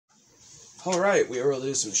Alright, we were able to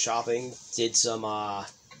do some shopping, did some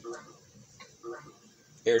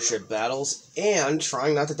airship battles, and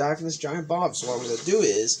trying not to die from this giant bomb. So what I'm going to do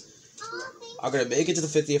is, I'm going to make it to the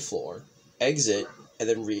 50th floor, exit, and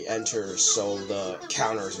then re-enter so the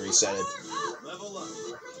counter is resetted. Level up.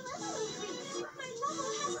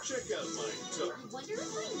 Check out my token. I wonder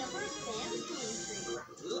if my number of fans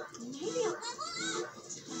will increase. Maybe I'll level up.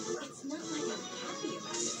 It's not like I'm happy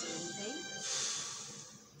about this or anything.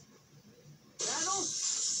 Battle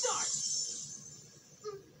start.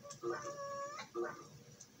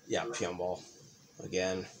 Yeah, peon ball.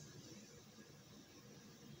 Again.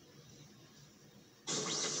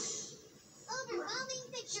 Overwhelming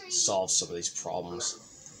victory. Solve some of these problems.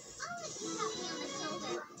 I'll let you tap me on the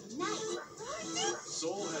shoulder. Nice.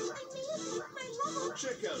 Soul has. I may have hit my level.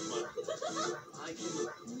 Check out my. I can.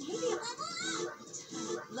 Maybe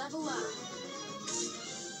I'll level up.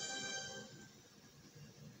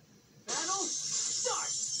 Battle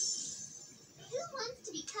start. Who wants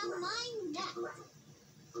to become mine next?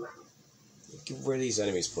 Get rid of these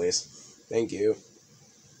enemies, please. Thank you.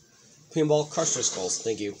 Pinball, crush their skulls.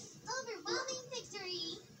 Thank you. Overwhelming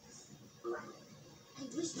victory. I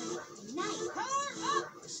wish my nice. Power up.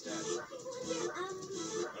 Stat. I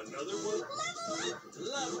wonder, Another one. level up.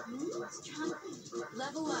 Level. Strong.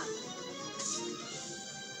 Level up.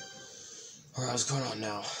 Alright, what's going on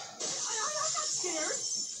now? I'm not scared.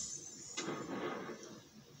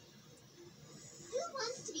 Who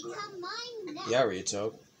wants to become mine next? Yeah,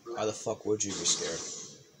 Rito. Why the fuck would you be scared?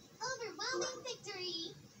 Overwhelming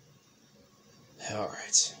victory.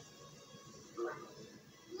 Alright.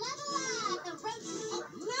 Level up. The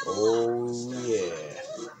road to Oh, yeah.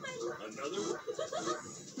 Another one.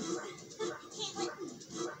 Can't let me.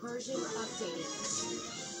 Version updated.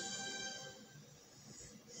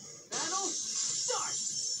 Battle start.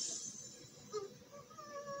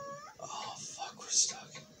 Oh, fuck, we're stuck.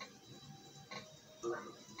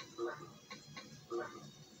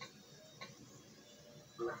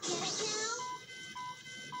 Get it now?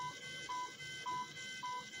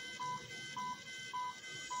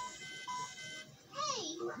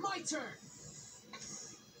 Hey! My turn.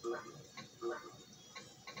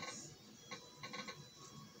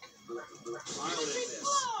 I'll hit this.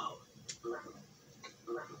 Hold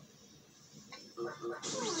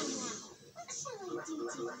on now. What shall I do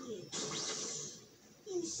to you?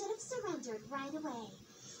 You should have surrendered right away.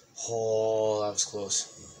 Oh, that was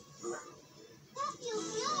close. That feels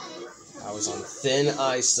good. I was on thin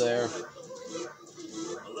ice there. A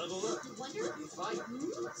level up. I wonder You fight.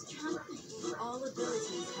 strong. All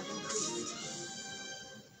abilities have increased.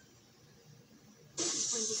 This is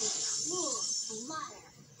going to be cruel slaughter.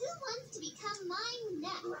 Who wants to become mine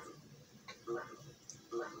next?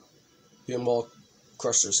 Pinball,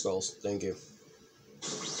 crush their skulls. Thank you.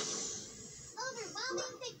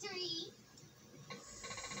 Overwhelming victory.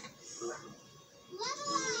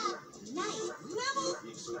 Level up. Nice. Level.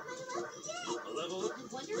 A level up. I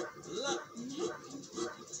wonder. Level.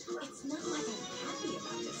 It's not like I'm happy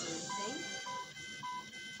about this or anything.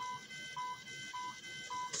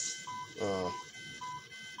 Oh,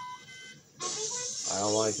 Everyone, I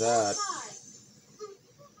don't like that. hard.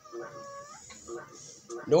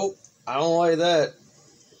 Nope, I don't like that.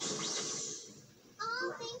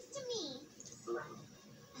 All thanks to me.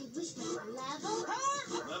 I wish my level.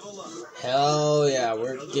 Level up. Hell yeah,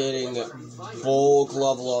 we're getting bulk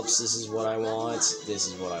level ups. This is what I want. This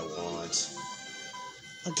is what I want.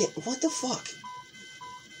 Again, what the fuck?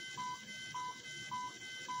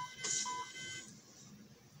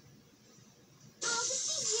 I'll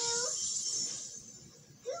defeat you.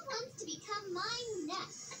 Who wants to become mine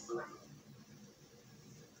next?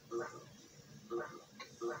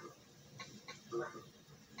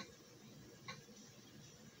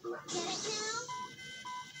 Get it now?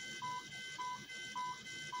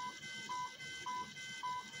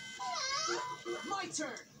 My turn.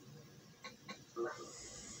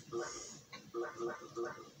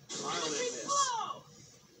 I'll hit this.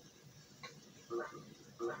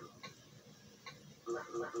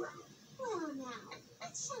 Well now,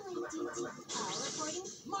 what shall I do to you? All according.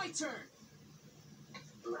 My turn.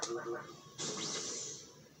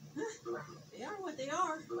 They are what they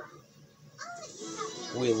are. I'll let you have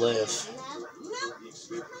me on We the live. shoulder, love. The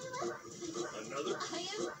experience. Another. I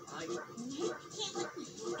Can't let me.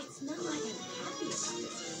 It's not like I'm happy about this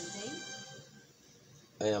or anything.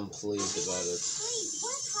 I am pleased about it. Please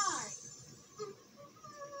work hard.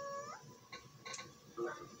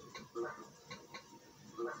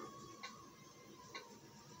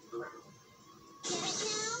 Get it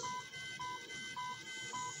now?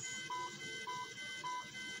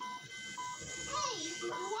 Hey!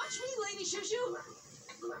 watch me, Lady Shoo shoo.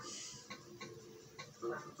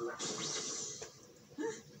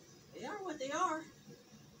 They are what they are.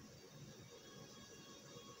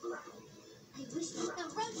 I wish that the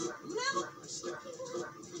roach Level. level.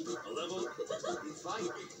 A level. You fight.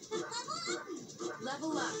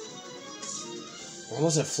 Level up. We're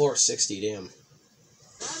almost at floor 60, damn.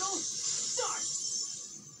 Battle start.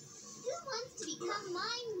 Who wants to become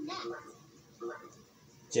mine next?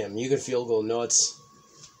 Damn, you can field goal nuts.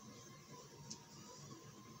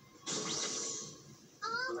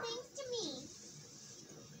 All thanks to me.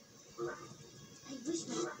 I wish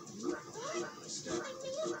my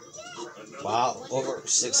Another. Wow, over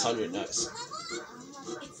 600, nice.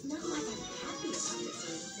 It's not like I'm happy about this or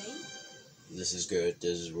anything. This is good,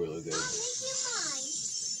 this is really good. I'll make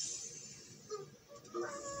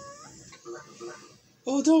you mine.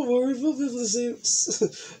 Oh, don't worry, we'll be able to save.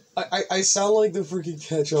 I sound like the freaking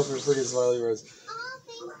ketchup and freaking Smiley Rose. All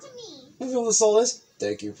thanks to me. We'll be able to solve this.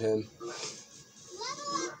 Thank you, Pim. Level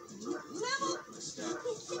up. Level.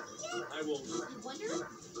 I will. I wonder. Level up.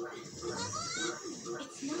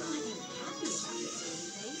 It's not like I'm happy about this or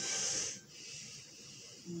anything.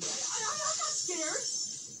 I'm not scared.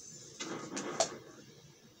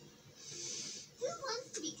 Who wants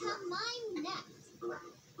to become mine next?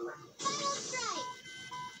 Final strike.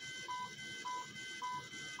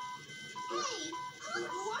 Hey,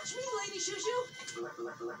 Watch me, Lady Shoo Shoo.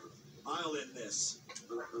 I'll end this.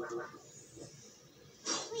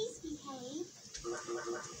 please behave.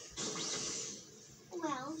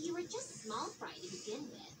 Well, you were just small fry to begin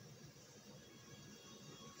with.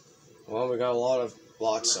 Well, we got a lot of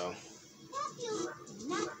blocks, so. That feels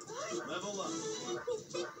not good. Level up.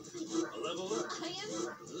 A level up. I am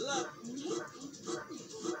Love.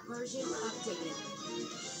 version updated.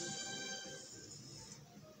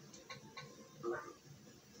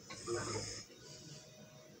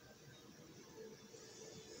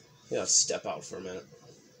 Yeah, let's step out for a minute.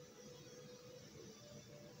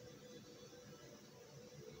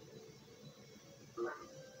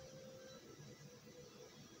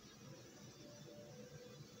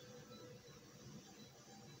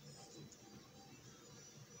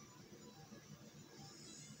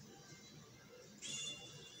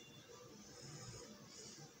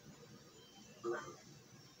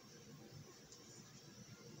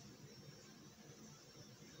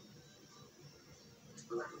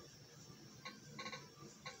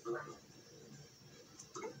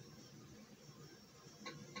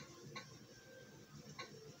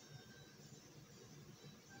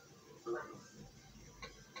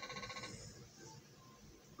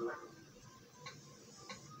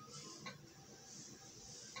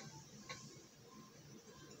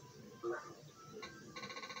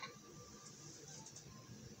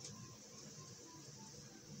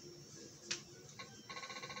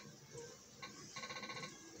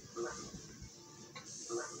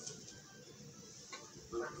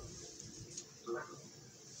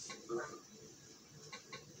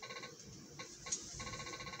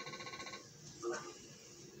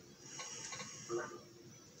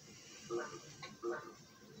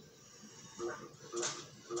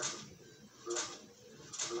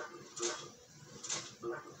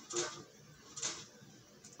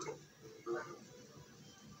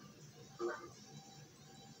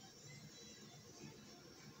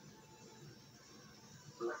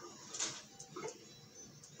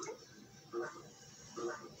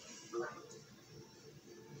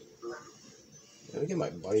 Let me get my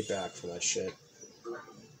money back for that shit.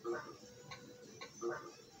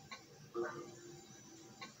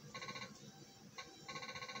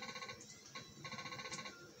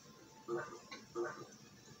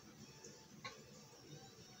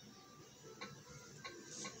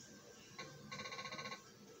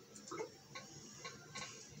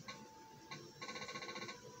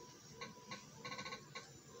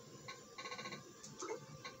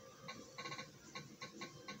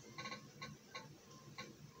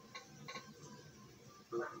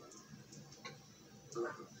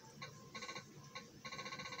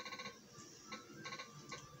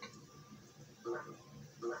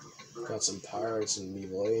 Got some pirates and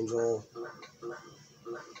evil angel.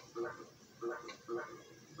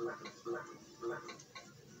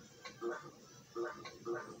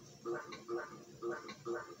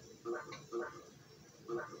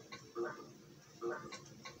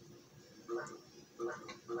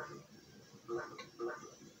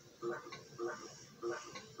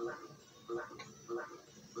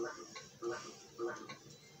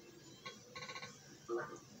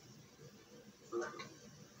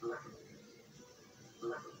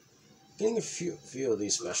 Getting a few of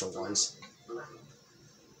these special ones.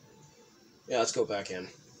 Yeah, let's go back in.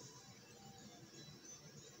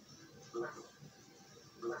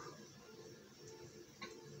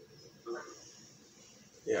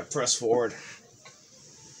 Yeah, press forward.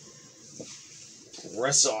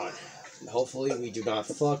 Press on. And hopefully we do not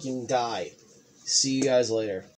fucking die. See you guys later.